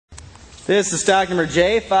This is stock number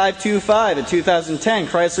J525, a 2010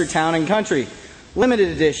 Chrysler Town & Country. Limited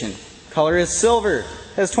edition. Color is silver.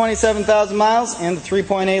 Has 27,000 miles and the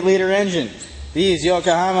 3.8 liter engine. These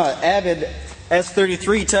Yokohama Avid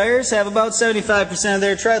S33 tires have about 75% of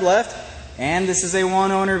their tread left. And this is a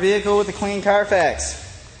one-owner vehicle with a clean Carfax.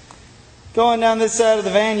 Going down this side of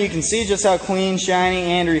the van, you can see just how clean, shiny,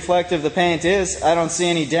 and reflective the paint is. I don't see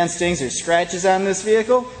any dents, stings, or scratches on this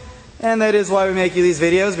vehicle. And that is why we make you these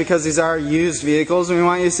videos, because these are used vehicles and we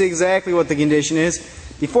want you to see exactly what the condition is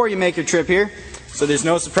before you make your trip here, so there's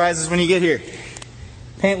no surprises when you get here.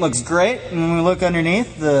 Paint looks great, and when we look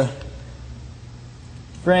underneath, the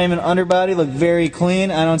frame and underbody look very clean.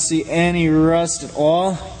 I don't see any rust at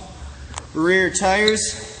all. Rear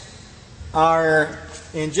tires are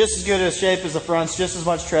in just as good a shape as the fronts, just as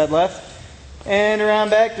much tread left. And around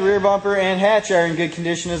back, the rear bumper and hatch are in good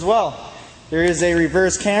condition as well. There is a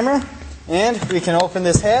reverse camera, and we can open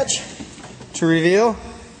this hatch to reveal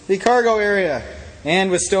the cargo area.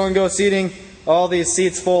 And with stow and go seating, all these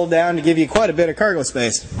seats fold down to give you quite a bit of cargo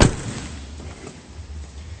space.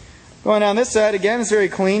 Going down this side, again, it's very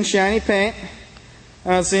clean, shiny paint. I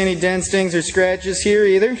don't see any dents, stings, or scratches here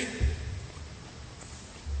either.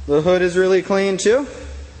 The hood is really clean too.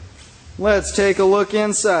 Let's take a look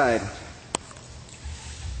inside.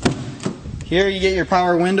 Here you get your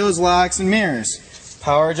power windows, locks, and mirrors.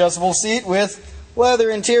 Power adjustable seat with leather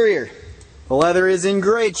interior. The leather is in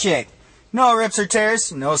great shape. No rips or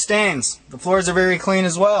tears, no stains. The floors are very clean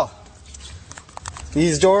as well.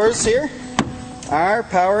 These doors here are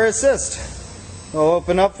power assist. They'll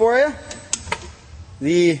open up for you.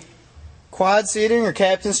 The quad seating or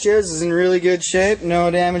captain's chairs is in really good shape.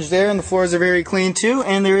 No damage there, and the floors are very clean too.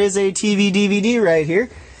 And there is a TV-DVD right here.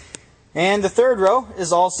 And the third row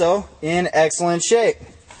is also in excellent shape.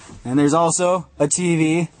 And there's also a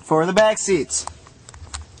TV for the back seats.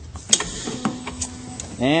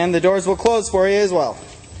 And the doors will close for you as well.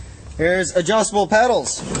 There's adjustable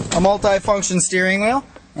pedals, a multi-function steering wheel,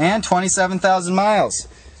 and 27,000 miles.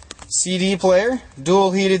 CD player,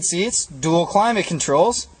 dual heated seats, dual climate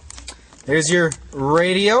controls. There's your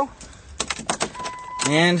radio.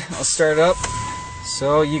 And I'll start it up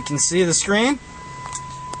so you can see the screen.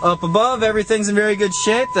 Up above, everything's in very good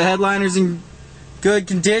shape. The headliner's in good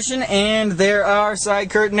condition, and there are side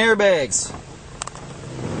curtain airbags.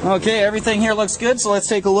 Okay, everything here looks good, so let's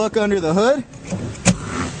take a look under the hood.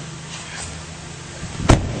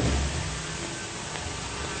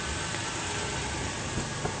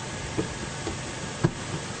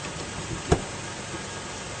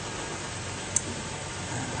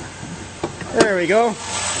 There we go.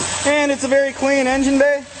 And it's a very clean engine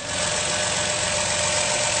bay.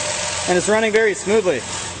 And it's running very smoothly.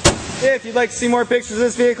 If you'd like to see more pictures of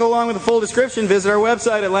this vehicle along with a full description, visit our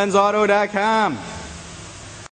website at lenzauto.com.